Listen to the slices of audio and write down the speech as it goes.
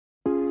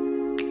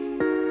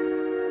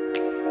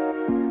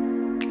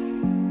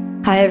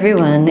Hi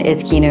everyone,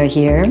 it's Kino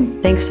here.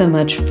 Thanks so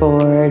much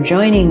for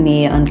joining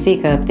me on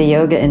Seek Up, the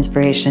Yoga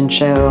Inspiration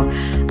Show.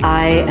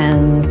 I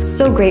am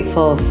so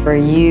grateful for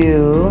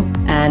you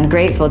and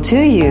grateful to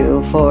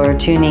you for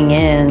tuning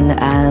in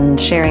and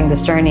sharing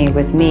this journey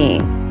with me.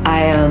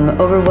 I am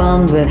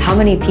overwhelmed with how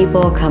many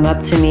people come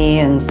up to me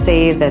and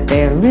say that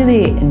they're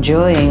really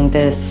enjoying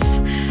this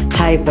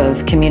type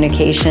of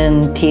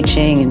communication,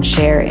 teaching, and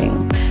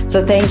sharing.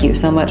 So thank you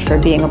so much for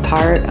being a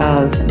part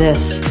of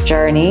this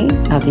journey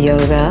of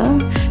yoga,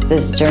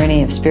 this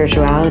journey of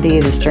spirituality,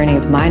 this journey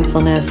of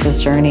mindfulness,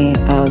 this journey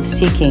of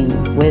seeking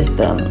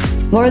wisdom.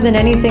 More than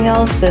anything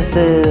else, this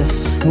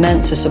is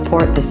meant to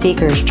support the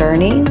seeker's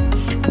journey,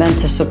 meant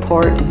to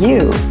support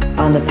you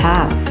on the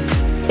path.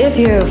 If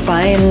you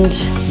find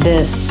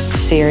this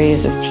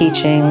series of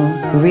teaching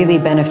really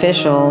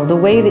beneficial, the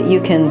way that you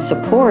can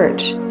support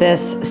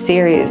this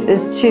series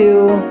is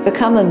to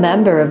become a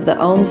member of the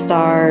Om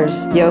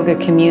Stars yoga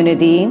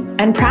community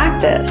and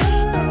practice.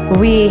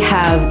 We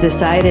have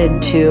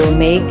decided to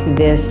make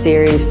this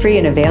series free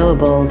and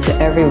available to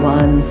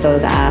everyone so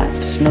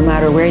that no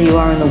matter where you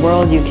are in the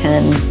world, you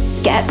can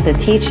get the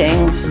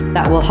teachings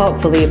that will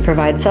hopefully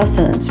provide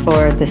sustenance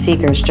for the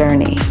seeker's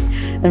journey.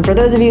 And for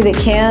those of you that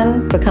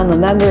can become a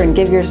member and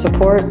give your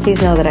support,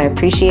 please know that I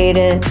appreciate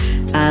it.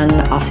 And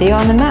I'll see you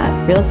on the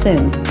mat real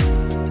soon.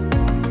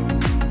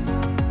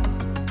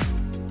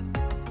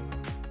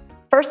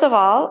 First of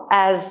all,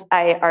 as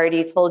I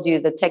already told you,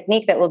 the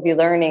technique that we'll be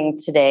learning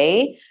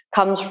today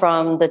comes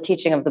from the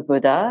teaching of the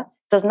Buddha.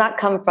 It does not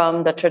come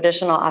from the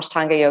traditional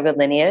Ashtanga yoga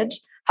lineage.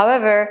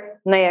 However,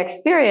 my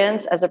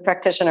experience as a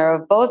practitioner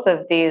of both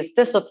of these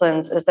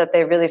disciplines is that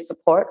they really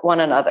support one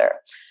another.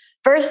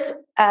 First,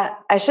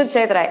 I should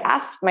say that I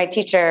asked my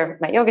teacher,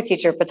 my yoga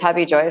teacher,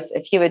 Pattabhi Jois,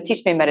 if he would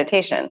teach me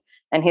meditation.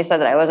 And he said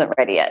that I wasn't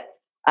ready yet.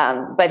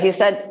 But he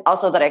said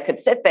also that I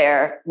could sit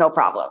there, no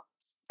problem.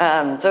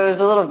 So it was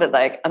a little bit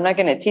like, I'm not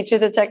going to teach you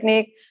the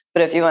technique,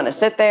 but if you want to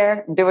sit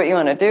there, do what you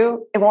want to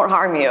do, it won't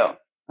harm you.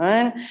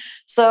 Right?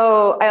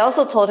 So I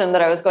also told him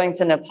that I was going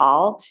to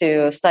Nepal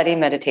to study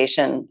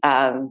meditation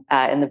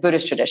in the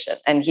Buddhist tradition.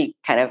 And he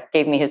kind of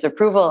gave me his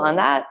approval on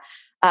that.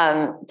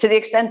 To the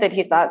extent that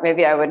he thought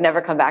maybe I would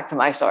never come back to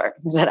Mysore.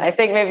 He said, I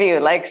think maybe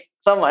you like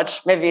so much,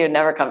 maybe you'd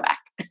never come back.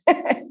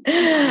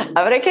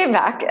 But I came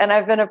back and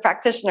I've been a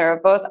practitioner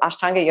of both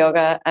Ashtanga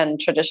yoga and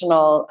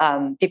traditional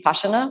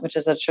Vipassana, which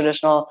is a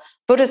traditional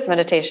Buddhist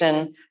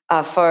meditation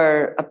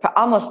for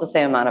almost the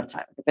same amount of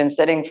time. I've been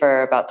sitting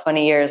for about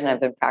 20 years and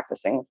I've been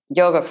practicing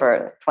yoga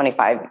for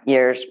 25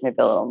 years, maybe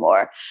a little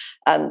more.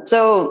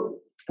 So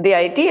the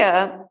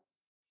idea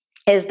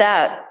is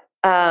that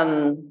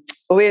I've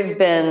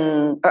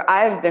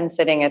been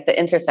sitting at the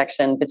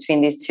intersection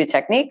between these two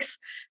techniques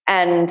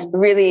and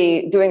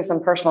really doing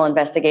some personal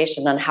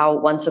investigation on how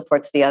one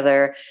supports the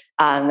other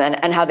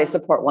and how they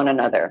support one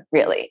another,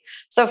 really.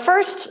 So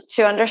first,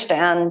 to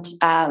understand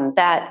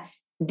that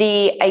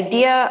the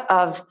idea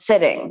of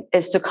sitting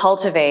is to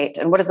cultivate,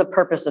 and what is the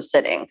purpose of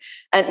sitting?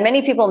 And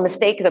many people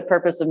mistake the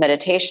purpose of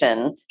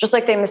meditation, just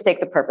like they mistake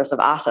the purpose of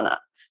asana.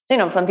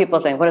 So, some people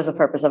think, what is the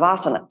purpose of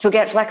asana? To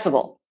get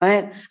flexible,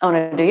 right? I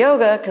want to do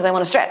yoga because I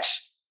want to stretch.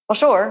 Well,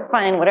 sure,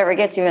 fine, whatever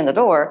gets you in the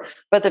door.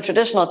 But the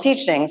traditional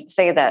teachings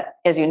say that,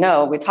 as you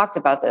know, we talked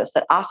about this,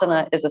 that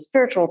asana is a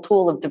spiritual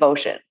tool of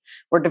devotion.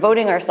 We're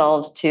devoting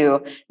ourselves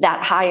to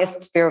that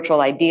highest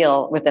spiritual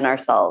ideal within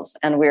ourselves.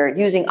 And we're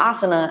using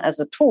asana as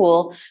a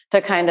tool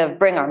to kind of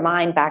bring our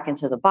mind back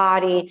into the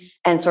body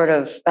and sort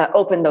of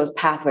open those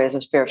pathways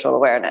of spiritual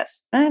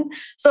awareness. Right?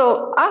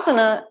 So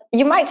asana,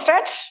 you might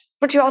stretch,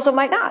 but you also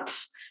might not.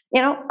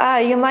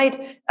 You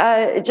might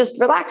just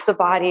relax the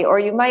body, or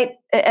you might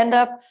end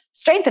up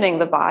strengthening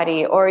the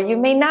body, or you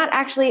may not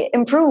actually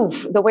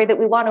improve the way that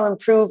we want to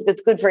improve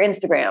that's good for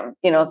Instagram,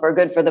 for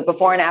good for the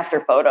before and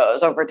after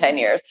photos over 10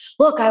 years.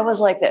 Look, I was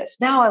like this.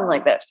 Now I'm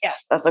like this.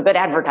 Yes, that's a good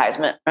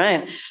advertisement,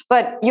 right?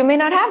 But you may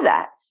not have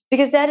that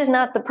because that is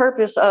not the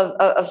purpose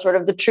of sort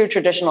of the true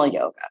traditional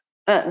yoga.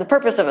 The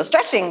purpose of a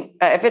stretching,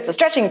 if it's a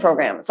stretching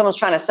program, someone's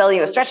trying to sell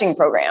you a stretching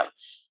program,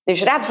 you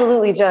should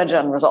absolutely judge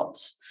on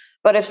results.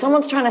 But if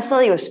someone's trying to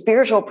sell you a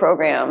spiritual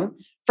program,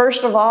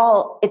 first of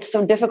all, it's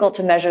so difficult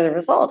to measure the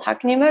result. How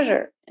can you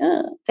measure?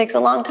 It takes a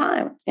long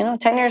time.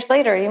 10 years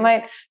later, you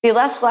might be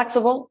less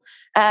flexible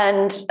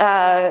and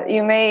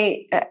you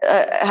may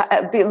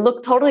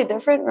look totally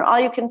different. And all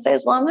you can say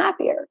is, well, I'm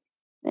happier.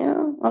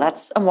 Well,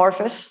 that's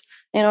amorphous,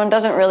 and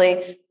doesn't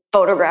really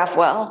photograph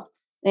well,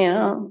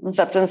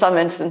 except in some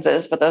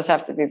instances, but those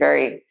have to be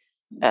very,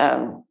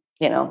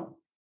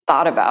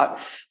 thought about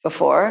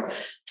before.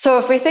 So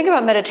if we think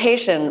about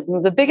meditation,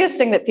 the biggest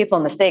thing that people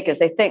mistake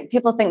is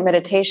people think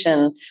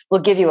meditation will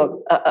give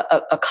you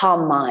a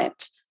calm mind,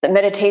 that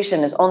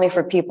meditation is only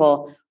for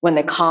people when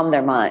they calm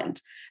their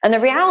mind. And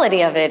the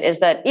reality of it is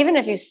that even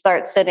if you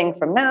start sitting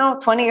from now,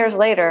 20 years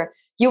later,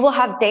 you will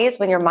have days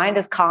when your mind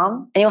is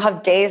calm and you'll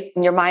have days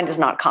when your mind is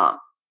not calm.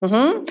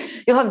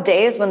 You'll have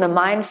days when the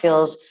mind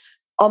feels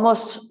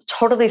almost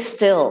totally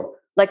still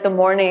like the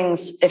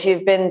mornings, if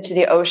you've been to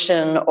the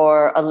ocean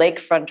or a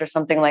lakefront or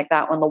something like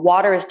that, when the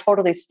water is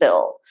totally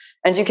still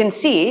and you can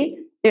see,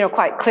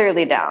 quite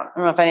clearly down. I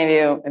don't know if any of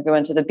you maybe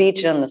went to the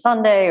beach on the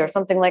Sunday or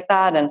something like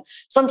that. And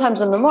sometimes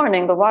in the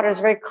morning, the water is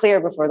very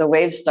clear before the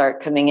waves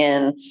start coming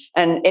in.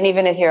 And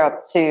even if you're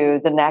up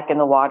to the neck in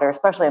the water,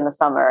 especially in the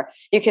summer,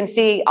 you can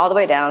see all the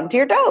way down to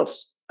your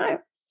toes, right?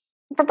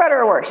 For better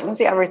or worse, you can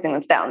see everything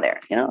that's down there,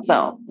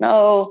 So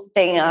no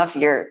taking off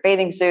your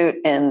bathing suit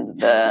in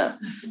the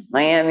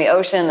Miami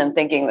Ocean and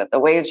thinking that the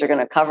waves are going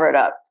to cover it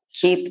up.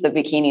 Keep the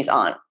bikinis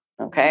on,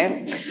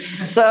 okay?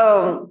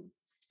 So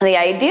the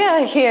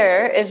idea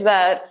here is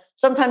that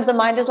sometimes the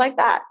mind is like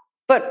that.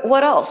 But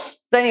what else?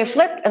 Then you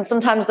flip, and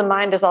sometimes the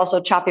mind is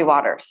also choppy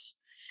waters.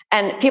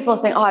 And people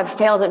think, oh, I've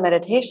failed at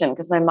meditation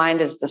because my mind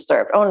is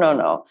disturbed. Oh,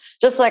 no.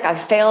 Just like I've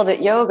failed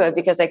at yoga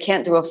because I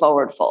can't do a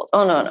forward fold.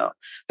 Oh, no.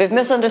 We've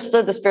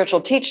misunderstood the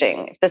spiritual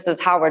teaching if this is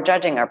how we're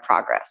judging our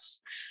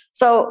progress.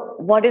 So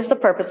what is the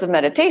purpose of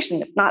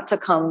meditation if not to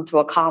come to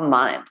a calm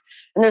mind?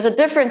 And there's a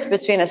difference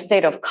between a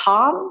state of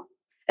calm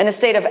and a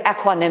state of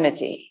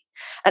equanimity.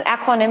 And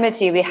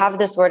equanimity, we have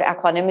this word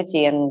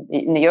equanimity in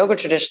the yoga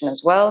tradition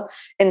as well.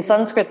 In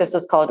Sanskrit, this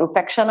is called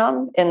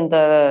upekshanam. In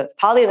the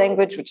Pali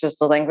language, which is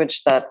the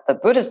language that the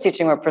Buddha's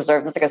teaching were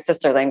preserved, it's like a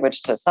sister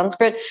language to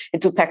Sanskrit,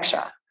 it's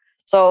upeksha.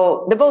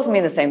 So they both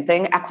mean the same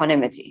thing,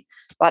 equanimity.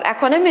 But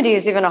equanimity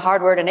is even a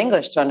hard word in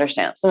English to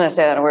understand. So I'm going to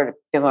say that word,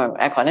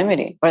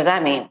 equanimity. What does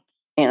that mean?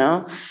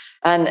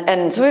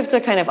 And so we have to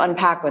kind of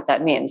unpack what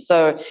that means.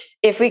 So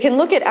if we can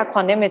look at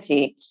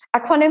equanimity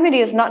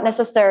is not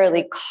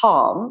necessarily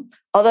calm,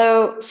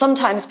 although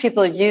sometimes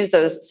people use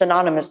those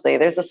synonymously.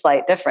 There's a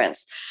slight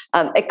difference.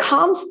 A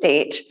calm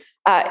state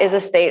is a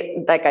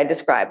state like I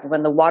described,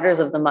 when the waters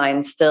of the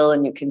mind still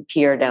and you can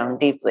peer down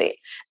deeply.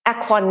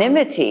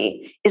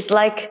 Equanimity is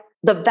like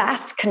the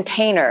vast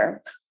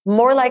container,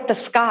 more like the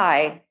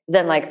sky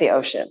than like the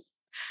ocean.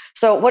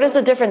 So what is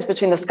the difference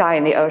between the sky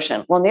and the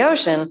ocean? Well, in the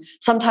ocean,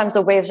 sometimes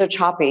the waves are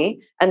choppy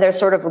and there's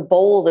sort of a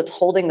bowl that's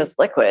holding this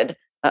liquid.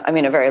 A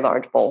very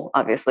large bowl,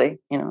 obviously,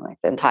 like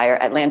the entire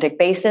Atlantic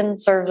basin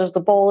serves as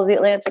the bowl of the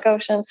Atlantic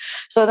Ocean.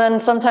 So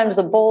then sometimes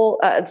the bowl,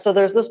 so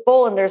there's this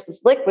bowl and there's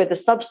this liquid, the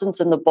substance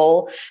in the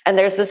bowl, and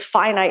there's this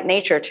finite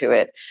nature to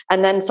it.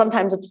 And then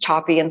sometimes it's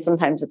choppy and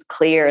sometimes it's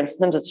clear and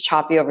sometimes it's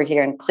choppy over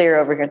here and clear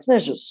over here. And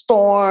sometimes there's a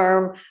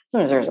storm,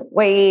 sometimes there's a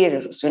wave,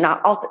 there's a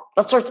tsunami,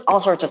 all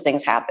sorts of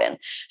things happen.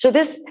 So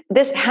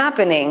this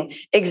happening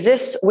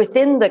exists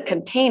within the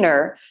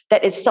container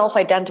that is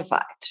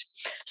self-identified.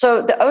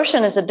 So the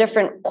ocean is a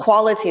different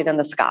quality than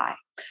the sky.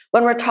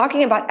 When we're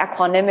talking about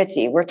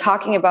equanimity, we're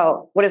talking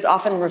about what is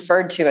often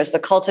referred to as the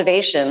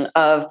cultivation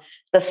of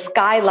the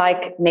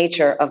sky-like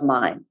nature of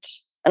mind.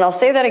 And I'll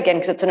say that again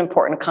because it's an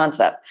important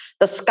concept,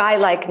 the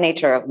sky-like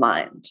nature of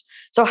mind.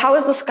 So how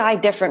is the sky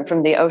different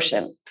from the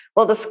ocean?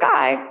 Well, the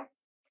sky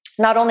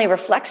not only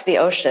reflects the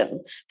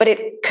ocean, but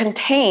it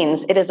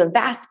is a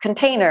vast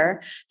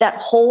container that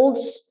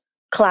holds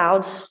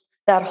clouds,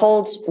 that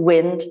holds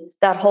wind,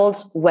 that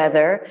holds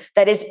weather,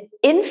 that is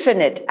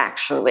infinite,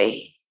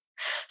 actually.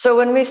 So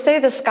when we say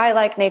the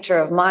sky-like nature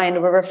of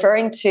mind, we're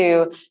referring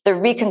to the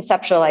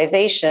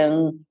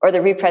reconceptualization or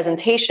the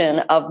representation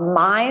of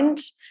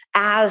mind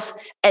as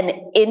an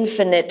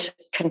infinite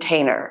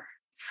container,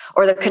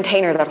 or the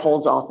container that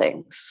holds all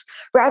things,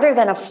 rather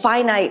than a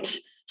finite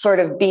sort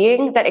of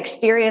being that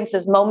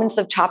experiences moments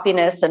of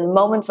choppiness and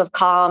moments of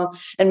calm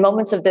and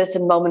moments of this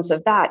and moments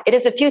of that. It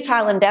is a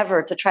futile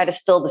endeavor to try to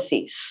still the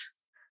seas.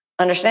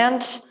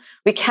 Understand?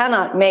 We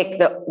cannot make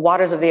the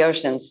waters of the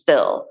ocean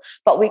still,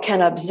 but we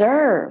can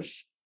observe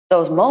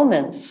those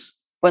moments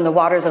when the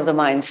waters of the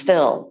mind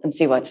still and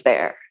see what's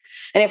there.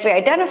 And if we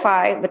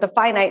identify with the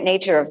finite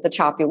nature of the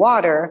choppy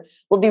water,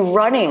 we'll be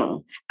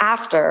running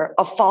after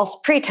a false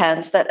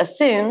pretense that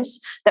assumes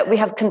that we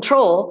have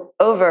control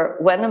over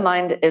when the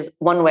mind is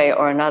one way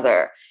or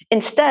another.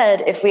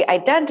 Instead, if we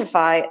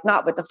identify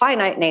not with the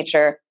finite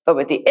nature, but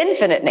with the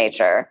infinite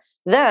nature,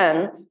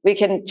 then we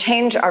can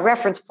change our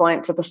reference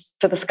point to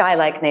the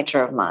sky-like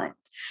nature of mind.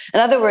 In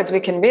other words, we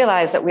can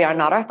realize that we are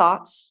not our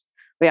thoughts,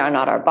 we are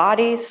not our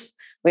bodies,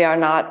 we are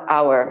not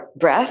our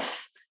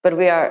breath, but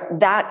we are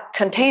that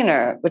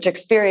container which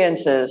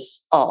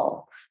experiences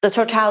all, the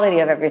totality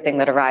of everything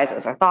that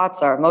arises, our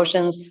thoughts, our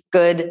emotions,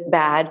 good,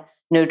 bad,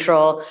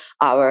 neutral,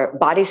 our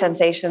body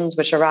sensations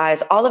which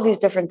arise, all of these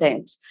different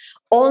things.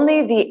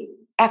 Only the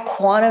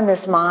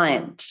equanimous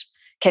mind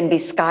can be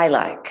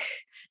sky-like.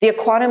 The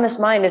equanimous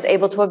mind is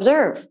able to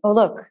observe, oh,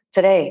 look,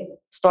 today,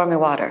 stormy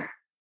water.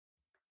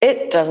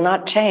 It does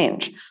not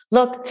change.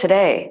 Look,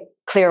 today,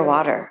 clear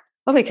water.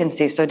 Well, we can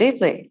see so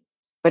deeply,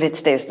 but it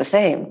stays the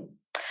same.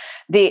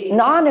 The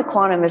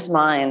non-equanimous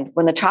mind,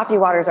 when the choppy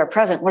waters are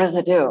present, what does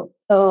it do?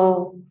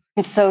 Oh,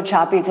 it's so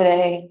choppy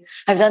today.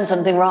 I've done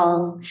something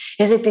wrong.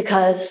 Is it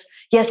because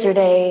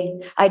yesterday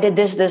I did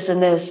this, this,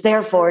 and this?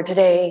 Therefore,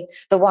 today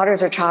the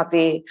waters are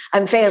choppy.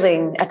 I'm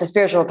failing at the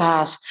spiritual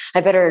path.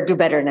 I better do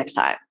better next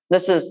time.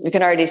 We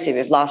can already see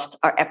we've lost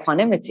our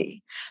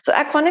equanimity. So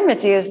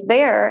equanimity is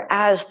there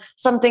as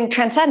something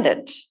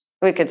transcendent.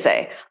 we could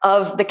say,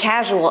 of the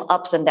casual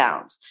ups and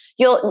downs.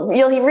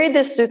 You'll read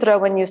this sutra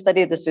when you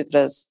study the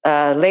sutras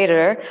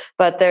later,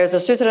 but there's a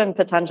sutra in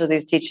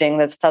Patanjali's teaching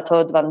that's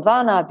tato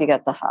dvandvana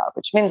vigataha,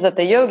 which means that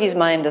the yogi's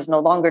mind is no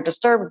longer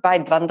disturbed by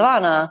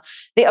dvandvana,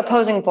 the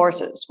opposing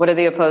forces. What are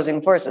the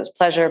opposing forces?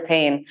 Pleasure,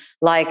 pain,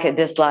 like,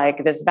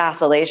 dislike, this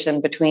vacillation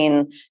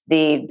between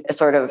the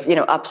sort of,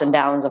 ups and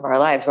downs of our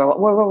lives, where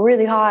we're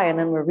really high and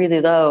then we're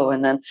really low,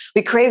 and then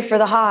we crave for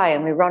the high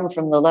and we run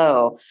from the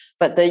low.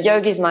 But the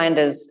yogi's mind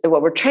is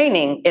what we're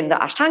training in the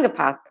Ashtanga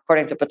path,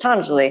 according to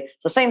Patanjali.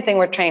 It's the same thing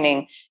we're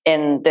training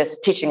in this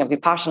teaching of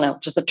Vipassana,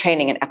 which is the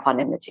training in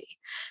equanimity.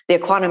 The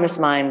equanimous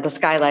mind, the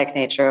sky-like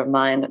nature of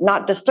mind,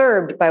 not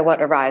disturbed by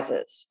what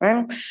arises.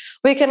 Right?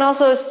 We can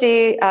also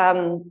see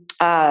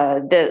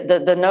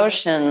the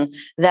notion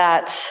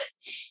that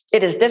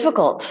it is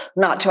difficult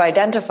not to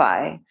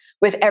identify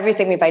with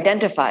everything we've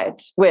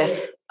identified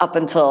with up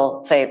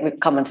until, say,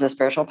 we've come into the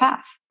spiritual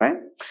path, right?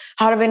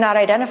 How do we not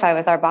identify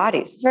with our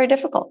bodies? It's very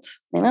difficult,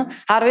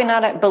 How do we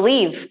not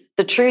believe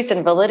the truth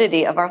and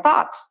validity of our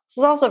thoughts? This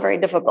is also very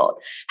difficult.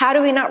 How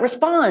do we not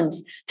respond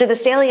to the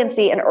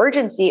saliency and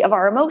urgency of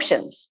our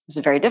emotions? This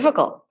is very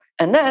difficult.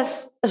 And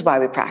this is why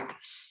we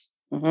practice.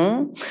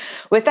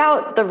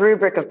 Without the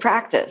rubric of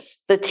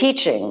practice, the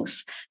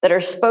teachings that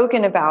are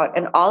spoken about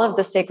in all of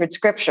the sacred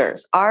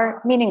scriptures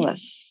are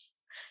meaningless.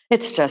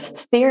 It's just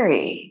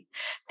theory.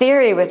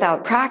 Theory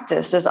without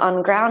practice is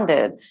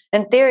ungrounded,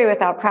 and theory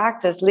without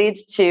practice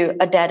leads to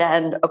a dead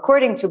end,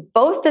 according to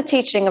both the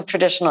teaching of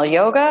traditional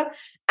yoga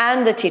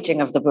and the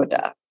teaching of the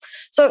Buddha.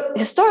 So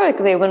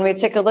historically, when we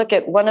take a look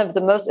at one of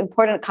the most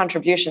important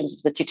contributions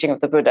of the teaching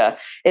of the Buddha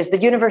is the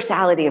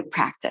universality of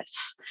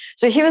practice.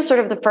 So he was sort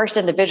of the first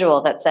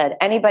individual that said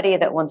anybody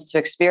that wants to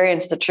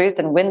experience the truth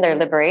and win their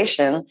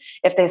liberation,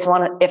 if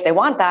they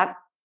want that,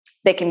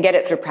 they can get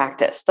it through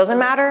practice. Doesn't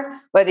matter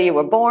whether you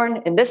were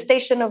born in this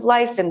station of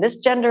life, in this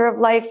gender of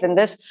life, in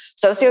this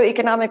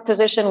socioeconomic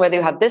position, whether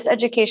you have this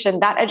education,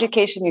 that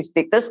education, you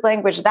speak this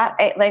language, that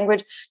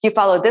language, you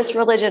follow this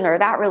religion or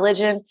that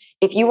religion.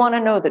 If you want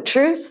to know the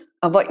truth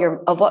of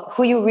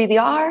who you really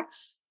are,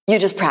 you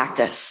just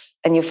practice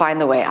and you find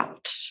the way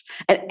out.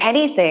 And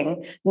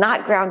anything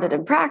not grounded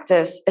in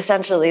practice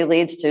essentially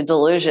leads to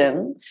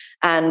delusion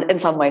and in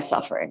some ways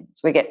suffering.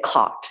 So we get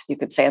caught, you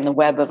could say, in the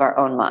web of our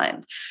own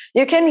mind.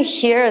 You can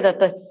hear that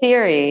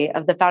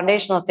the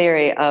foundational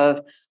theory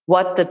of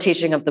what the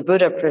teaching of the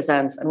Buddha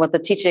presents and what the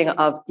teaching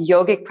of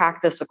yogic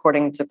practice,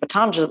 according to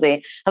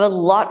Patanjali, have a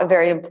lot of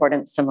very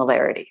important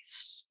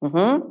similarities.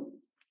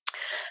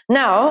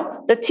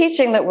 Now, the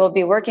teaching that we'll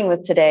be working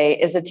with today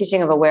is a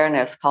teaching of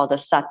awareness called a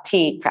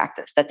sati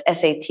practice. That's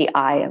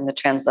S-A-T-I in the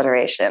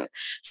transliteration.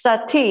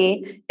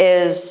 Sati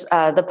is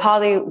the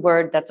Pali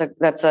word that's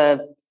a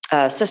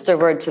sister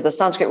word to the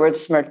Sanskrit word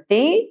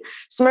smrti.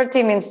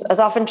 Smrti is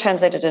often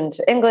translated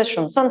into English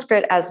from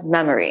Sanskrit as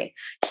memory.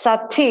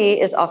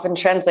 Sati is often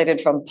translated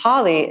from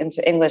Pali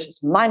into English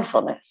as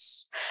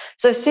mindfulness.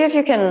 So see if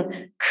you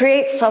can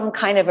create some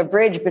kind of a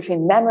bridge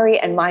between memory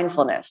and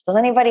mindfulness. Does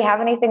anybody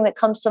have anything that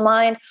comes to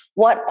mind?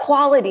 What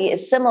quality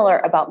is similar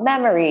about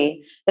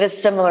memory that is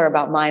similar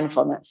about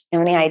mindfulness? You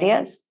have any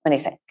ideas? What do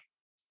you think?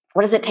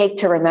 What does it take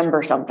to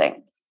remember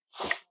something?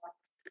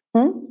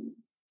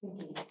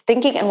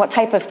 Thinking, and what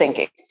type of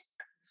thinking?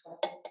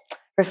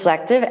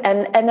 Reflective.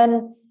 And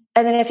then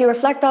if you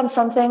reflect on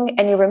something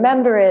and you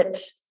remember it,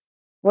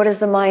 what does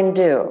the mind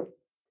do?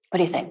 What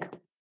do you think?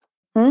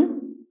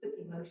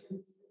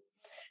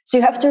 So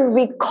you have to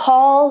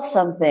recall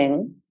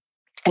something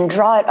and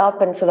draw it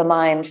up into the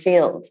mind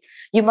field.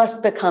 You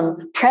must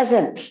become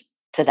present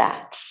to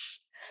that.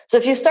 So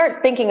if you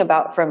start thinking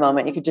about for a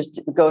moment, you could just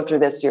go through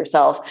this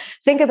yourself.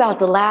 Think about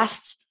the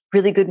last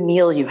really good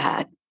meal you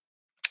had,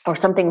 or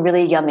something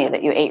really yummy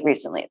that you ate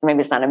recently. Maybe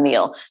it's not a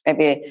meal.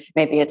 Maybe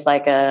it's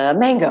like a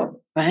mango,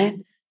 right?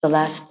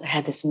 I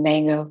had this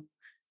mango.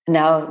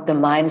 Now the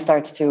mind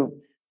starts to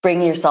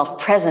bring yourself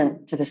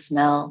present to the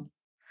smell,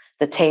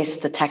 the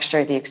taste, the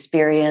texture, the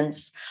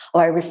experience. Oh,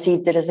 I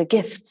received it as a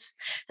gift.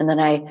 And then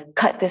I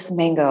cut this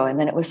mango and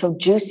then it was so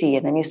juicy.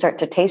 And then you start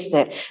to taste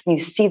it and you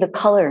see the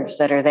colors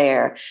that are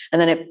there.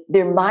 And then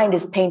their mind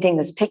is painting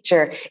this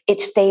picture. It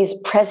stays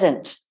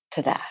present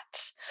to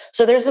that.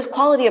 So there's this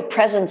quality of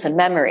presence and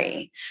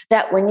memory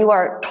that when you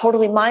are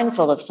totally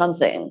mindful of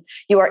something,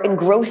 you are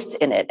engrossed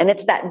in it. And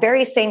it's that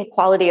very same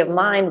quality of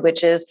mind,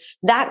 which is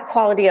that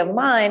quality of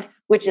mind,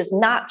 which is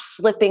not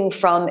slipping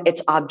from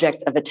its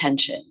object of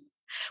attention,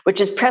 which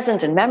is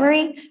present in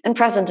memory and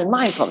present in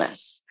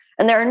mindfulness.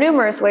 And there are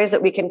numerous ways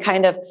that we can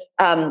kind of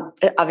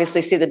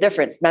obviously see the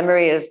difference.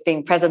 Memory is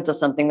being present to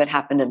something that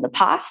happened in the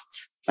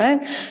past,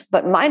 right?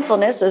 But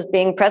mindfulness is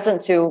being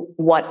present to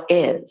what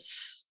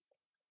is.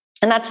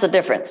 And that's the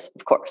difference,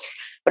 of course.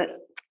 But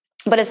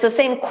it's the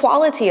same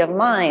quality of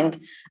mind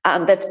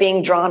that's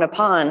being drawn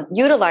upon,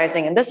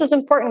 utilizing, and this is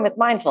important with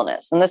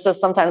mindfulness, and this is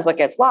sometimes what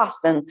gets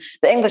lost in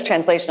the English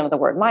translation of the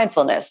word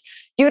mindfulness,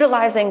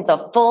 utilizing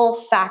the full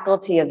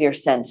faculty of your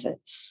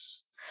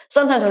senses.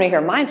 Sometimes when we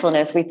hear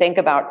mindfulness, we think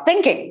about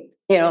thinking.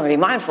 be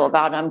mindful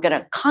about it. I'm going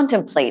to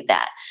contemplate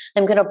that.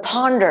 I'm going to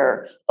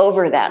ponder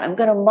over that. I'm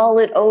going to mull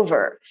it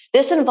over.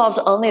 This involves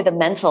only the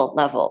mental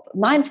level.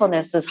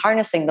 Mindfulness is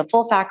harnessing the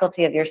full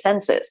faculty of your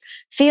senses,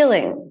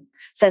 feeling,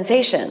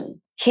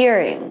 sensation,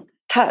 hearing,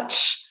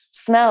 touch,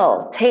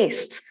 smell,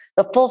 taste.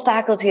 The full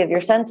faculty of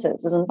your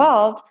senses is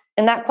involved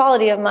in that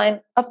quality of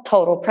mind of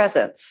total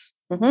presence.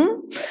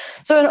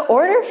 So in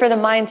order for the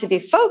mind to be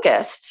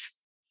focused,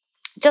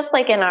 just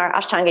like in our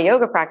Ashtanga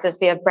yoga practice,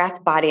 we have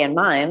breath, body, and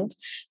mind.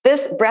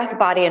 This breath,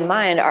 body, and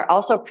mind are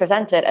also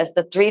presented as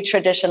the three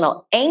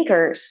traditional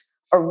anchors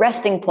or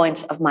resting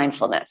points of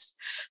mindfulness.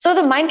 So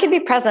the mind can be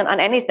present on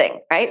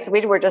anything, right? So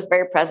we were just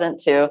very present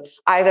to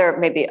either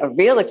maybe a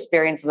real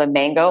experience of a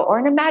mango or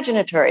an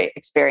imaginatory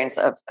experience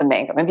of a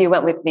mango. Maybe you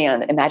went with me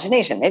on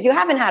imagination. Maybe you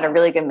haven't had a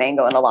really good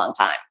mango in a long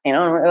time, and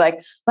we're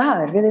like,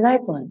 wow, I'd really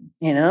like one,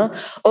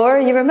 or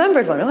you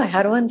remembered one. Oh, I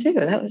had one too.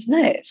 That was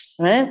nice,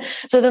 right?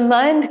 So the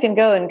mind can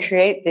go and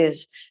create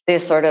these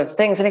sort of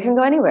things, and it can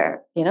go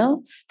anywhere,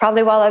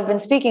 Probably while I've been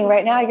speaking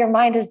right now, your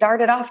mind has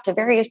darted off to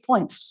various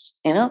points,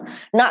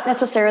 not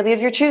necessarily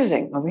of your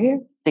choosing. Over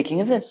here,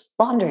 thinking of this,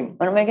 laundry.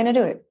 When am I going to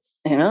do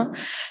it?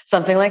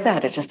 Something like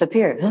that. It just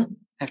appears. I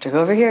have to go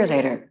over here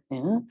later.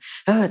 Oh,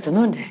 it's a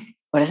moon day.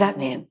 What does that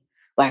mean?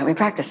 Why aren't we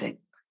practicing?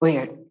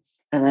 Weird.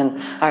 And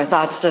then our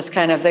thoughts just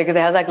kind of, they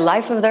have like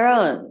life of their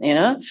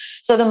own,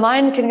 So the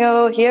mind can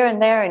go here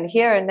and there and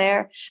here and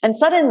there. And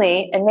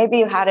suddenly, and maybe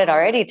you had it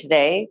already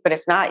today, but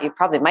if not, you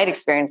probably might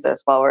experience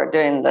this while we're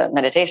doing the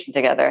meditation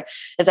together,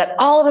 is that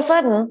all of a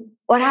sudden,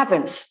 what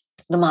happens?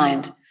 The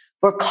mind.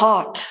 We're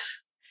caught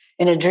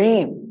in a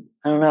dream.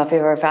 I don't know if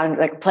you've ever found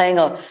like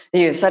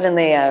you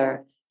suddenly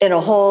are in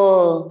a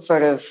whole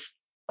sort of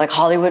like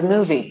Hollywood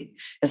movie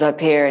is up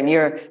here, and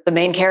you're the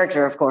main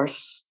character, of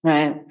course,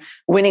 right?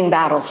 Winning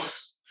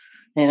battles,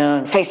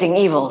 and facing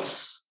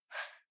evils,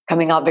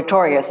 coming out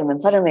victorious. And then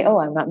suddenly, oh,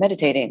 I'm not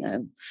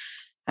meditating.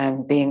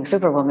 I'm being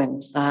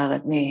Superwoman.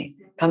 Let me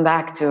come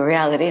back to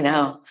reality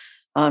now.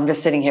 I'm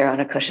just sitting here on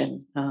a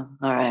cushion. Oh,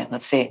 all right,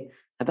 let's see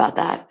about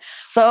that.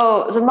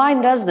 So the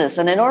mind does this.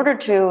 And in order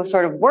to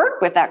sort of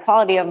work with that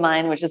quality of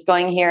mind, which is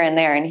going here and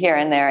there and here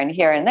and there and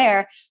here and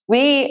there,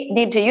 we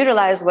need to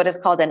utilize what is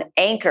called an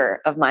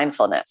anchor of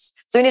mindfulness.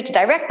 So we need to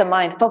direct the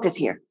mind, focus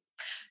here.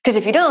 Because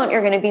if you don't,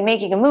 you're going to be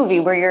making a movie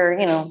where you're,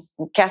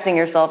 casting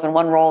yourself in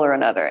one role or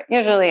another.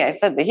 Usually I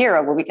said the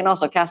hero, but we can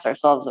also cast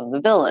ourselves as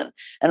the villain.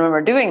 And when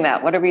we're doing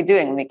that, what are we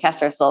doing when we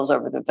cast ourselves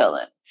over the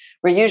villain?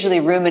 We're usually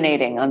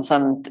ruminating on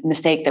some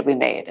mistake that we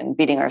made and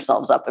beating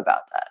ourselves up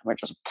about that. We're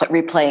just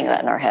replaying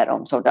that in our head. Oh,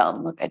 I'm so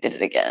dumb. Look, I did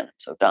it again. I'm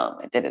so dumb.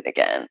 I did it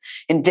again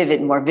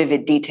in more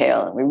vivid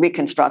detail. And we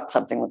reconstruct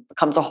something that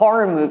becomes a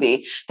horror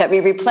movie that we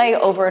replay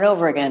over and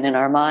over again in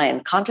our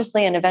mind,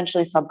 consciously and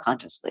eventually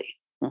subconsciously.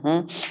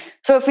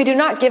 So if we do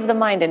not give the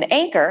mind an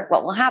anchor,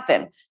 what will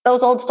happen?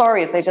 Those old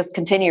stories, they just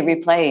continue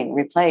replaying.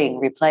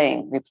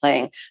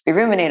 We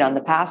ruminate on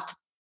the past.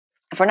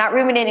 If we're not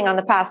ruminating on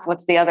the past,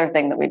 what's the other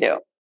thing that we do?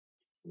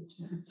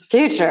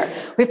 Future.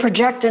 We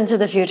project into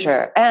the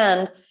future.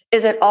 And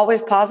is it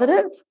always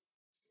positive?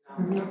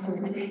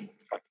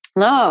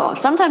 No,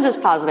 sometimes it's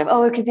positive.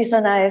 Oh, it could be so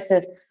nice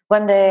if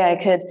one day I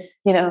could,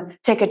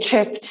 take a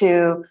trip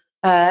to,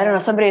 I don't know,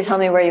 somebody tell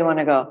me where you want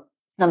to go.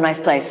 Some nice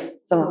place.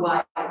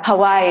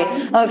 Hawaii.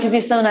 Oh, it could be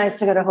so nice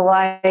to go to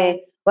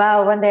Hawaii.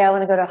 Wow, one day I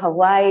want to go to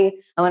Hawaii.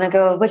 I want to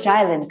go, which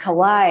island?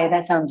 Kauai.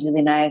 That sounds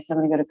really nice. I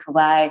want to go to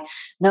Kauai.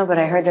 No, but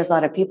I heard there's a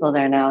lot of people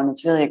there now and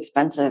it's really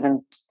expensive.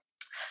 And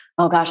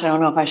oh gosh, I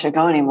don't know if I should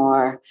go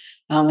anymore.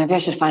 Maybe I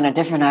should find a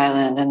different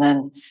island. And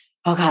then,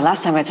 oh God,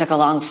 last time I took a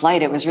long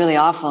flight, it was really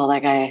awful.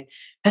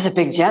 There's a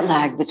big jet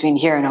lag between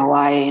here and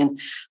Hawaii.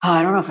 And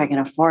I don't know if I can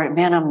afford it.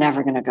 Man, I'm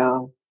never going to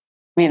go.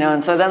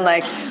 And so then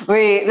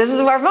this is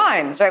our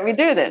minds, right? We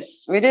do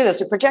this. We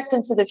project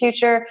into the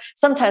future.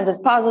 Sometimes it's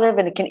positive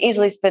and it can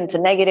easily spin to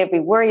negative.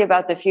 We worry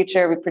about the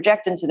future. We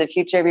project into the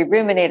future. We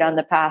ruminate on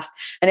the past.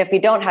 And if we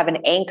don't have an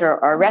anchor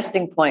or a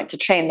resting point to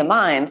train the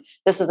mind,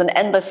 this is an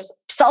endless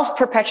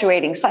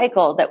self-perpetuating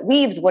cycle that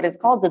weaves what is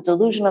called the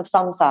delusion of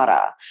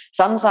samsara.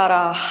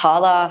 Samsara,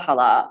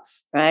 hala,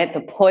 right?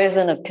 The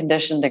poison of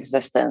conditioned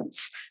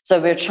existence. So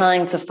we're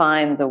trying to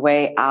find the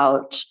way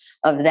out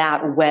of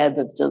that web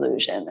of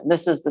delusion. And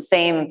this is the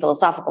same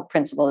philosophical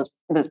principle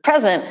that's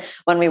present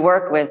when we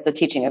work with the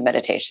teaching of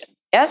meditation.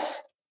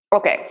 Yes?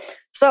 Okay.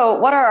 So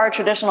what are our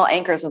traditional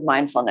anchors of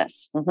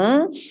mindfulness?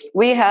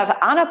 We have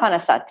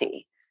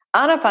anapanasati.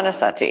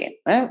 Anapanasati,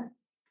 right?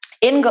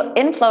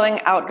 Inflowing,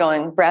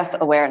 outgoing breath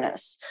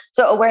awareness.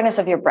 So awareness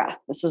of your breath.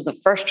 This is the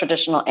first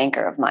traditional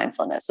anchor of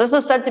mindfulness. This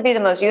is said to be the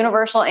most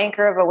universal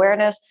anchor of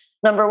awareness.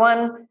 Number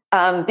one,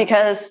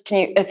 because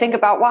can you think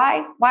about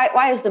why?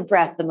 Why is the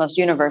breath the most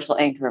universal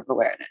anchor of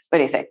awareness? What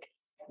do you think?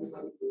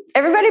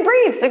 Everybody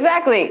breathes,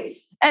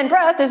 exactly. And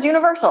breath is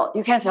universal.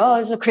 You can't say, oh,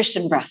 this is a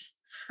Christian breath.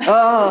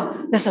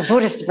 Oh, this is a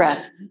Buddhist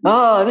breath.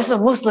 Oh, this is a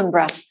Muslim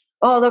breath.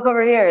 Oh, look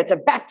over here. It's a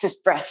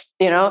Baptist breath,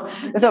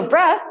 So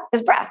breath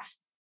is breath.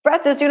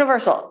 Breath is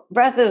universal.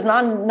 Breath is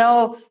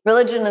no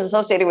religion is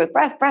associated with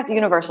breath. Breath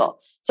universal.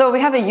 So we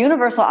have a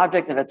universal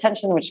object of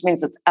attention, which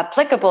means it's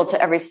applicable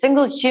to every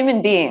single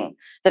human being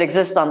that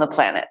exists on the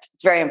planet.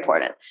 It's very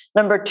important.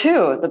 Number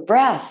two, the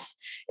breath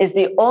is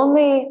the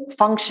only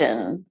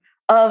function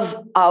of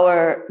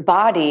our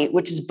body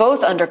which is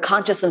both under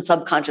conscious and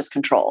subconscious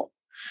control.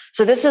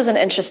 So this is an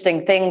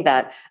interesting thing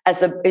that,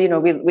 as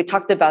we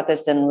talked about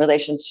this in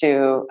relation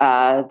to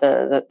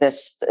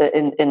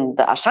in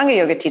the Ashtanga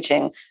Yoga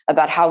teaching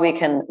about how we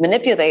can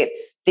manipulate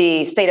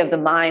the state of the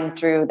mind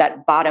through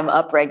that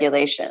bottom-up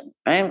regulation,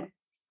 right?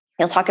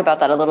 You'll talk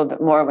about that a little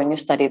bit more when you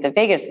study the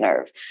vagus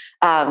nerve.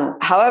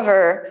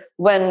 However,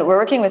 when we're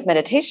working with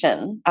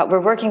meditation,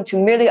 we're working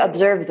to merely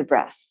observe the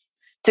breath,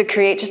 to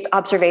create just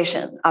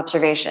observation.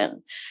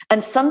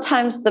 And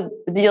sometimes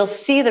you'll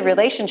see the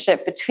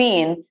relationship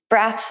between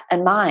breath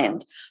and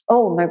mind.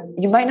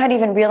 You might not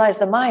even realize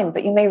the mind,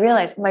 but you may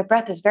realize my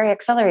breath is very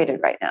accelerated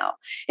right now.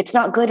 It's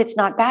not good, it's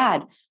not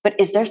bad. But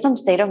is there some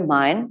state of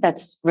mind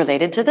that's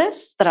related to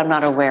this that I'm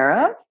not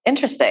aware of?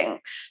 Interesting.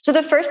 So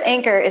the first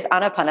anchor is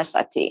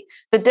anapanasati.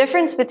 The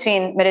difference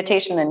between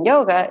meditation and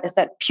yoga is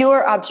that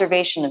pure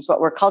observation is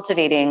what we're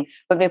cultivating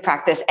when we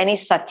practice any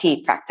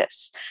sati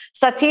practice.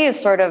 Sati is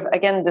sort of,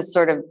 again, this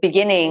sort of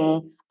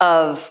beginning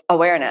of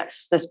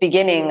awareness, this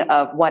beginning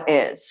of what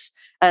is.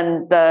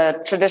 And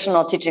the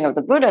traditional teaching of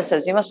the Buddha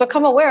says you must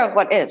become aware of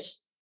what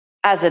is,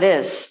 as it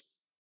is.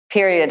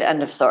 Period.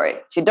 End of story.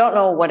 If you don't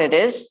know what it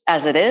is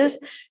as it is,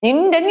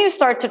 then you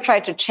start to try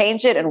to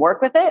change it and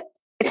work with it.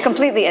 It's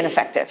completely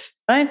ineffective,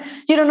 right?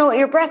 You don't know what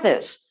your breath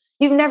is.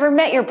 You've never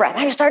met your breath.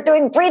 Now you start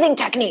doing breathing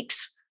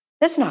techniques.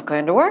 It's not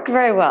going to work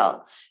very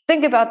well.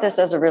 Think about this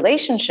as a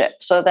relationship,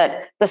 so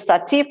that the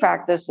sati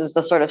practice is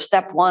the sort of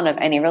step one of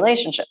any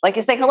relationship. Like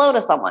you say hello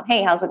to someone.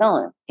 Hey, how's it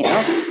going?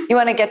 You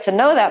want to get to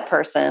know that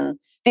person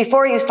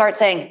before you start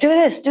saying, do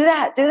this, do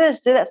that, do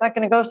this, do that. It's not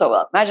going to go so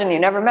well. Imagine you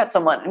never met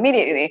someone.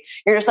 Immediately,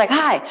 you're just like,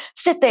 hi,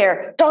 sit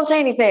there, don't say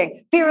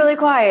anything, be really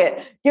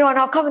quiet, and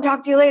I'll come and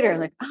talk to you later.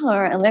 And like, all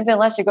right. And maybe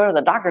unless you go to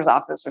the doctor's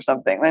office or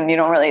something, then you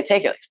don't really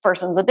take it. This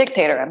person's a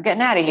dictator. I'm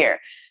getting out of here.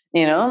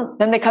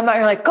 Then they come out,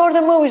 you're like, go to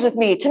the movies with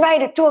me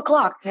tonight at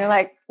 2:00. And you're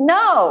like,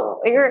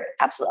 no, you're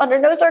absolutely under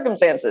no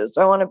circumstances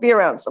do I want to be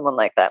around someone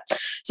like that.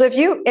 So if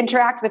you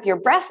interact with your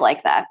breath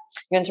like that,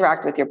 you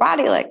interact with your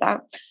body like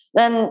that,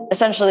 then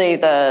essentially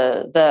it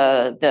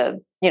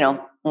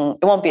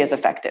won't be as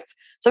effective.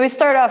 So we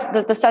start off,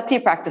 the sati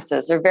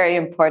practices are very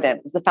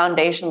important. It's the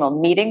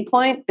foundational meeting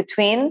point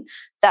between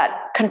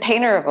that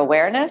container of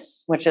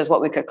awareness, which is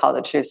what we could call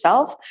the true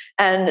self,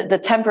 and the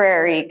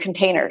temporary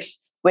containers,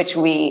 which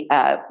we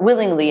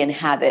willingly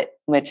inhabit,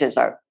 which is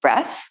our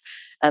breath.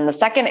 And the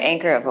second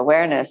anchor of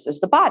awareness is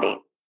the body.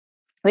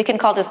 We can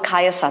call this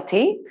kaya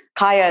sati.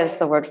 Kaya is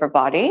the word for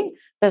body.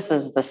 This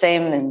is the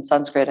same in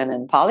Sanskrit and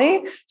in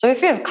Pali. So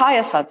if we have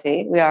kaya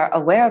sati, we are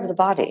aware of the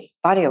body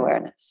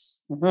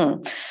awareness.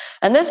 Mm-hmm.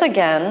 And this,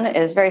 again,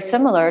 is very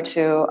similar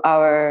to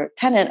our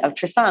tenet of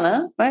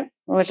Tristana, right?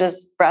 Which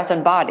is breath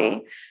and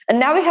body.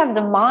 And now we have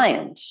the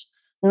mind.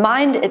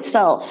 Mind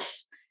itself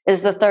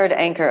is the third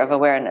anchor of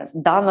awareness,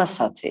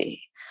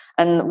 dhammasati.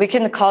 And we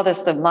can call this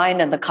the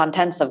mind and the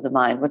contents of the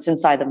mind, what's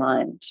inside the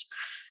mind.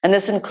 And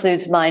this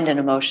includes mind and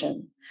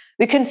emotion.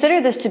 We consider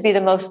this to be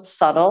the most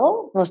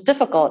subtle, most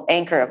difficult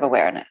anchor of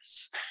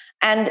awareness.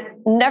 And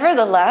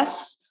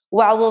nevertheless,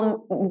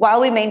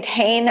 while we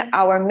maintain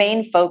our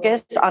main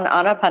focus on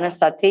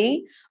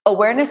anapanasati,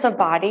 awareness of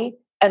body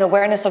and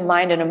awareness of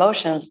mind and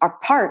emotions are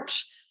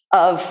part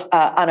of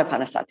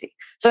anapanasati.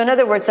 So in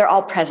other words, they're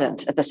all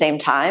present at the same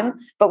time,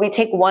 but we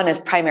take one as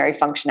primary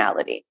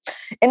functionality.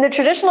 In the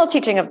traditional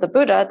teaching of the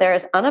Buddha, there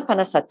is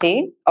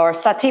anapanasati, or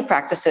sati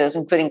practices,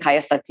 including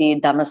kaya sati,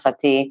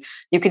 dhammasati.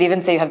 You could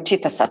even say you have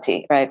chitta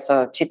sati, right?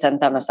 So chitta and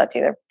dhammasati,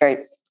 they're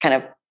very kind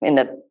of in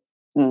the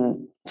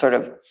sort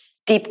of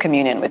deep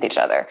communion with each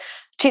other.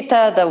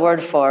 Chitta, the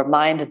word for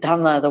mind,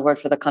 dhamma, the word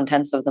for the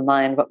contents of the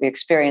mind, what we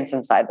experience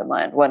inside the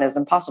mind. One is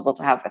impossible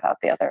to have without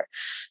the other.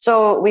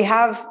 So we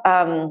have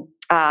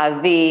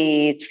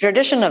the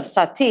tradition of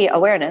sati,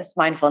 awareness,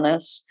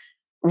 mindfulness,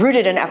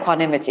 rooted in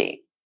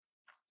equanimity.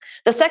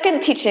 The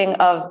second teaching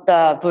of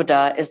the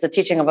Buddha is the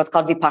teaching of what's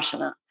called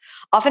vipassana,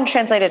 often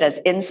translated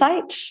as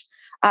insight.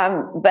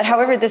 But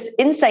however, this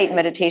insight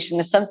meditation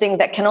is something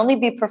that can only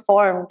be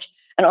performed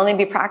and only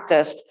be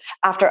practiced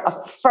after a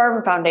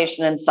firm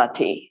foundation in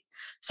sati.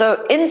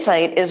 So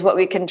insight is what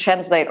we can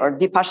translate, or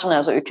vipassana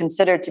is what we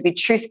consider to be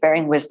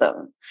truth-bearing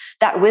wisdom.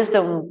 That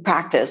wisdom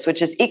practice,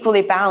 which is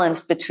equally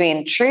balanced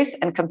between truth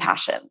and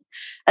compassion.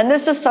 And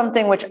this is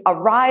something which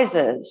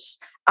arises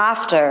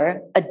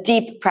after a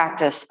deep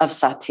practice of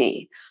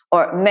sati,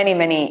 or many,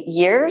 many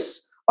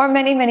years, or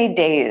many, many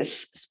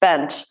days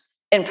spent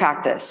in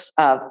practice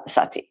of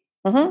sati.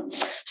 Mm-hmm.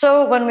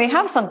 So when we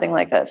have something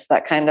like this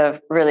that kind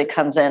of really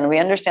comes in, we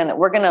understand that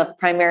we're going to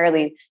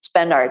primarily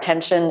spend our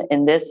attention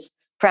in this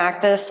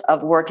practice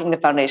of working the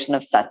foundation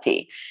of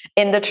sati.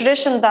 In the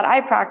tradition that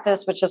I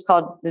practice, which is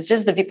the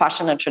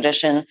Vipassana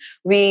tradition,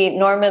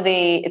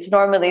 it's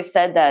normally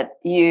said that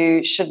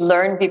you should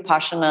learn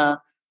Vipassana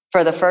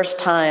for the first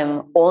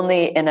time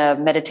only in a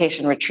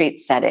meditation retreat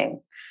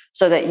setting,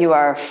 so that you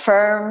are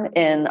firm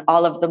in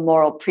all of the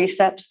moral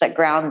precepts that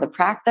ground the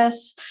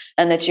practice,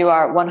 and that you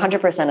are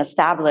 100%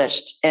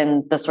 established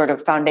in the sort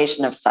of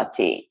foundation of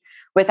sati.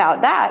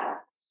 Without that,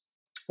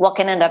 what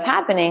can end up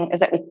happening is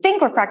that we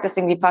think we're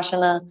practicing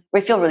vipassana,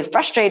 we feel really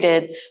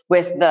frustrated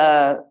with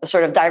the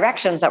sort of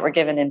directions that we're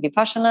given in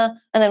vipassana,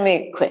 and then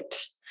we quit.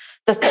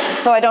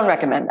 So I don't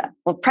recommend that.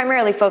 We'll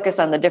primarily focus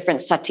on the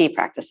different sati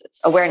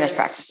practices, awareness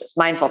practices,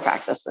 mindful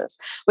practices,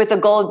 with the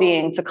goal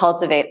being to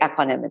cultivate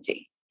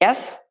equanimity.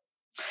 Yes?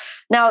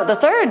 Now, the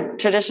third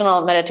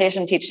traditional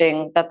meditation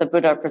teaching that the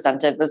Buddha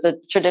presented was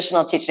the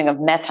traditional teaching of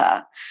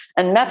metta.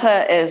 And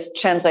metta is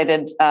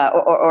translated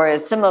or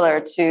is similar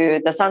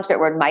to the Sanskrit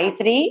word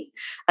maitri.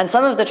 And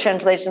some of the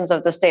translations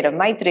of the state of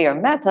maitri or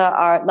metta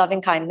are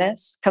loving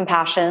kindness,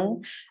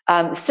 compassion,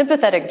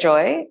 sympathetic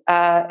joy,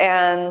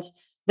 and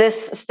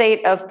this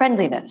state of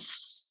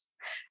friendliness.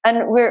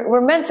 And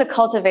we're meant to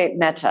cultivate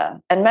metta,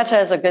 and metta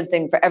is a good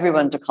thing for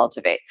everyone to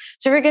cultivate.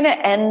 So we're going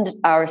to end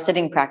our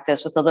sitting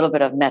practice with a little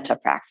bit of metta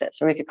practice,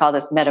 or we could call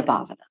this metta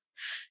bhavana.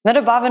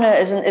 Metta bhavana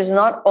is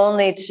not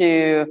only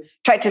to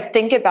try to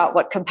think about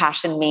what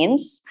compassion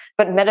means,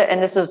 but metta,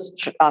 and this is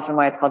often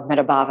why it's called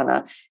metta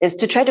bhavana, is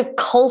to try to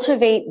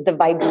cultivate the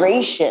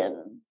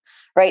vibration,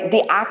 right?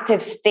 The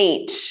active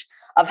state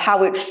of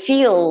how it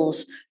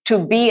feels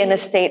to be in a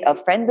state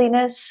of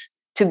friendliness,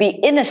 to be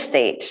in a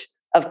state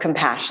of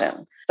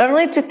compassion. Not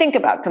only to think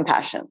about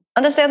compassion.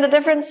 Understand the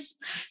difference?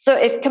 So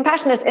if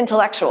compassion is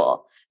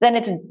intellectual, then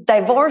it's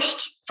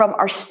divorced from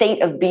our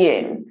state of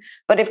being.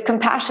 But if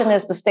compassion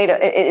is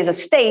a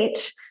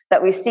state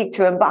that we seek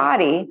to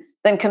embody,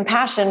 then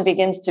compassion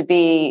begins to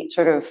be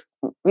sort of,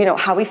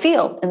 how we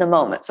feel in the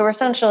moment. So we're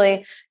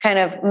essentially kind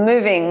of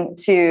moving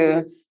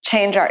to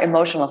change our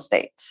emotional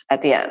state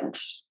at the end.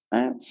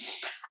 Right?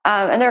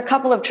 And there are a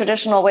couple of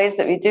traditional ways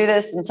that we do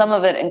this, and some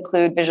of it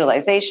include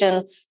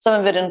visualization. Some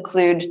of it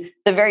include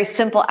the very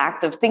simple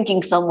act of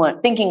thinking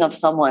of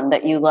someone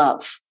that you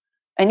love.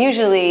 And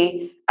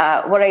usually,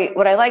 what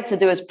I like to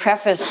do is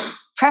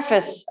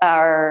preface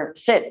our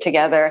sit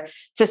together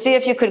to see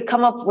if you could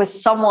come up with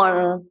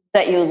someone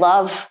that you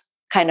love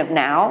kind of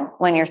now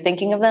when you're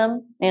thinking of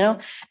them,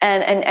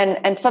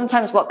 And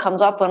sometimes what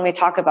comes up when we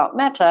talk about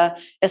metta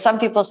is some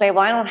people say,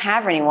 well, I don't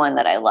have anyone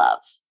that I love.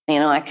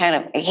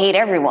 I hate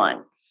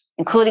everyone,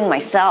 including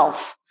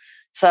myself.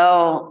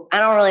 So I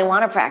don't really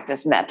want to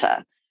practice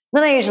metta.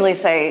 Then I usually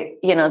say,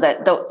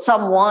 that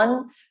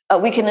someone,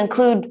 we can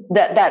include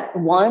that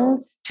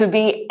one to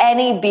be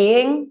any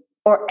being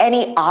or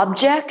any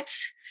object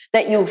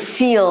that you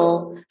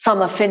feel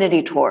some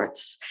affinity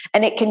towards.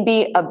 And it can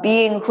be a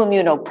being whom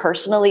you know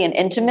personally and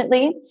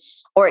intimately,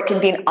 or it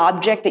can be an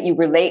object that you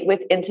relate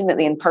with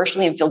intimately and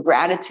personally and feel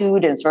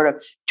gratitude and sort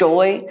of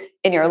joy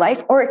in your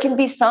life, or it can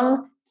be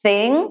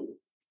something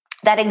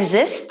that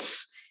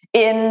exists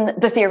in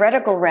the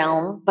theoretical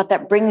realm, but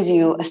that brings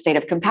you a state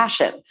of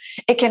compassion.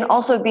 It can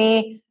also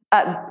be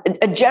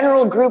a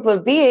general group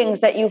of beings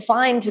that you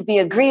find to be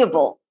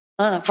agreeable.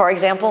 For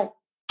example,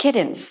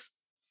 kittens,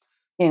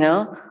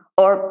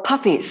 or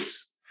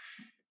puppies,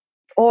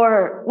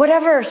 or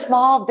whatever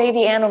small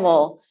baby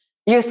animal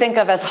you think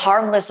of as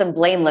harmless and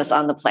blameless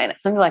on the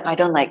planet. Some people are like, I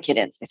don't like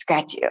kittens, they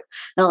scratch you.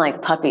 I don't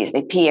like puppies,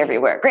 they pee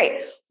everywhere.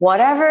 Great.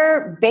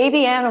 Whatever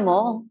baby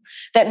animal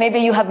that maybe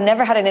you have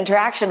never had an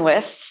interaction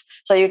with,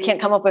 so you can't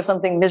come up with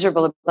something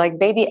miserable, like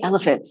baby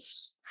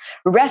elephants,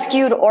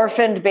 rescued,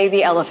 orphaned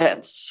baby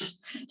elephants,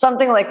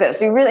 something like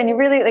this. You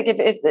really like,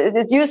 if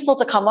it's useful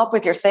to come up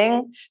with your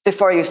thing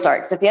before you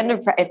start. Because at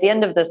the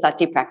end of the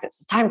sati practice,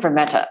 it's time for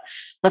metta.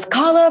 Let's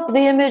call up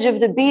the image of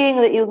the being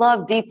that you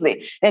love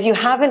deeply. And if you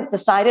haven't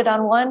decided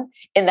on one,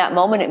 in that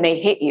moment, it may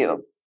hit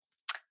you.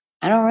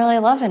 I don't really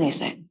love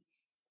anything.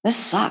 This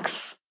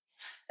sucks.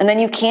 And then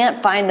you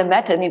can't find the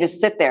metta, and you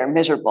just sit there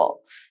miserable,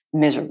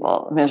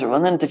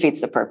 and then it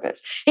defeats the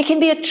purpose. It can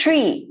be a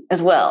tree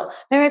as well.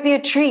 There might be a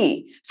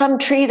tree, some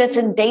tree that's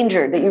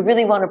endangered that you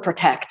really want to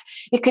protect.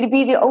 It could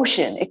be the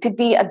ocean. It could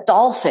be a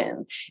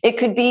dolphin. It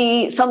could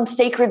be some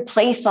sacred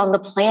place on the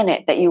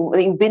planet that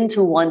you've been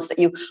to once that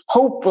you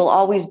hope will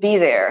always be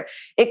there.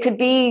 It could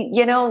be,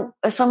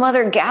 some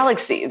other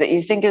galaxy that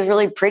you think is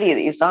really pretty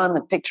that you saw in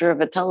the picture of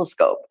a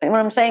telescope. And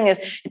what I'm saying is,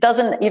 it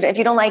doesn't, if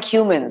you don't like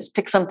humans,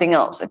 pick something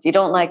else. If you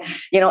don't like,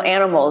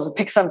 animals,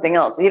 pick something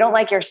else. If you don't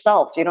like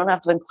yourself, you don't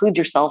have to include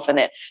yourself in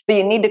it, but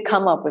you need to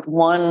come up with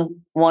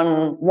one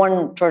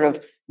sort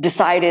of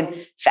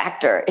decided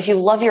factor. If you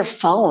love your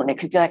phone, it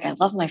could be like, I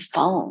love my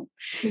phone.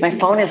 My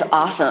phone is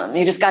awesome.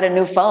 You just got a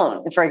new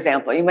phone, for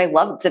example. You might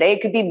love it. Today.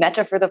 It could be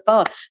metta for the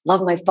phone.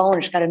 Love my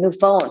phone. Just got a new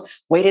phone.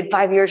 Waited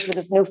 5 years for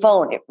this new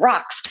phone. It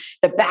rocks.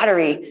 The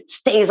battery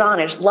stays on.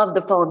 I just love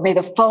the phone. May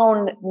the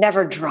phone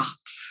never drop.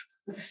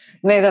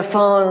 May the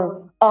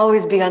phone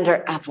always be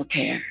under Apple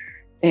Care.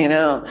 May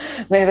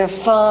the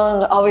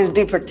phone always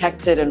be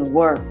protected and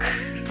work,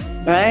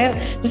 right?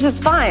 This is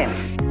fine.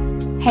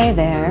 Hey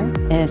there,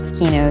 it's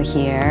Kino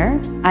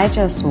here. I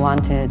just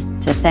wanted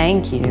to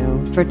thank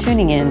you for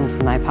tuning in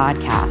to my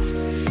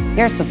podcast.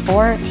 Your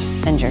support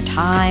and your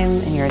time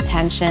and your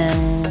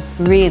attention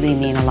really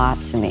mean a lot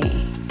to me.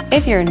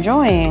 If you're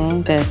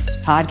enjoying this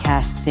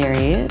podcast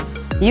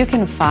series, you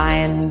can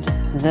find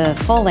the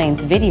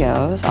full-length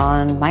videos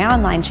on my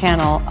online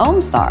channel,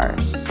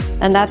 OmStars,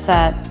 and that's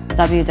at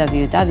www.omstars.com.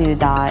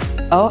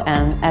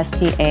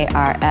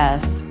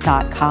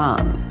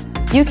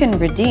 You can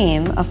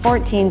redeem a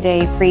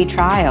 14-day free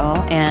trial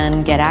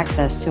and get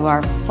access to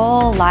our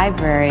full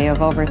library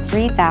of over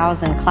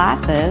 3,000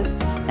 classes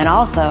and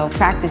also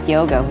practice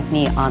yoga with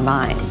me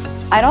online.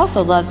 I'd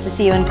also love to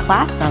see you in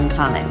class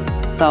sometime.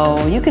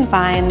 So you can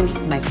find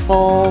my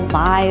full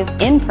live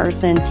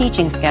in-person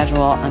teaching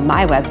schedule on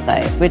my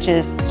website, which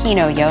is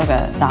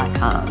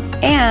kinoyoga.com.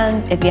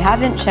 And if you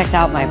haven't checked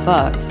out my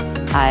books,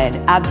 I'd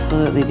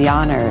absolutely be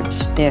honored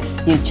if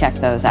you'd check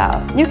those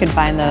out. You can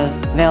find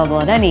those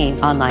available at any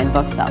online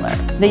bookseller.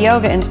 The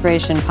Yoga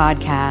Inspiration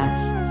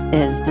Podcast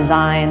is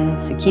designed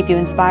to keep you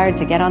inspired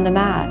to get on the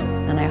mat.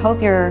 And I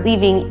hope you're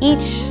leaving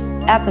each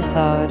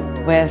episode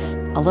with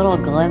a little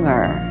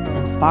glimmer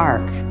and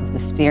spark of the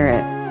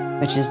spirit,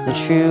 which is the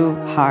true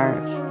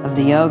heart of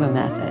the yoga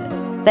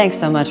method. Thanks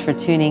so much for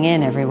tuning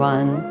in,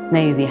 everyone.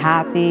 May you be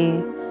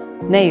happy.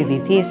 May you be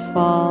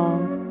peaceful.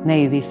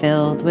 May you be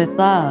filled with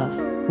love.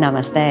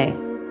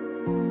 Namaste.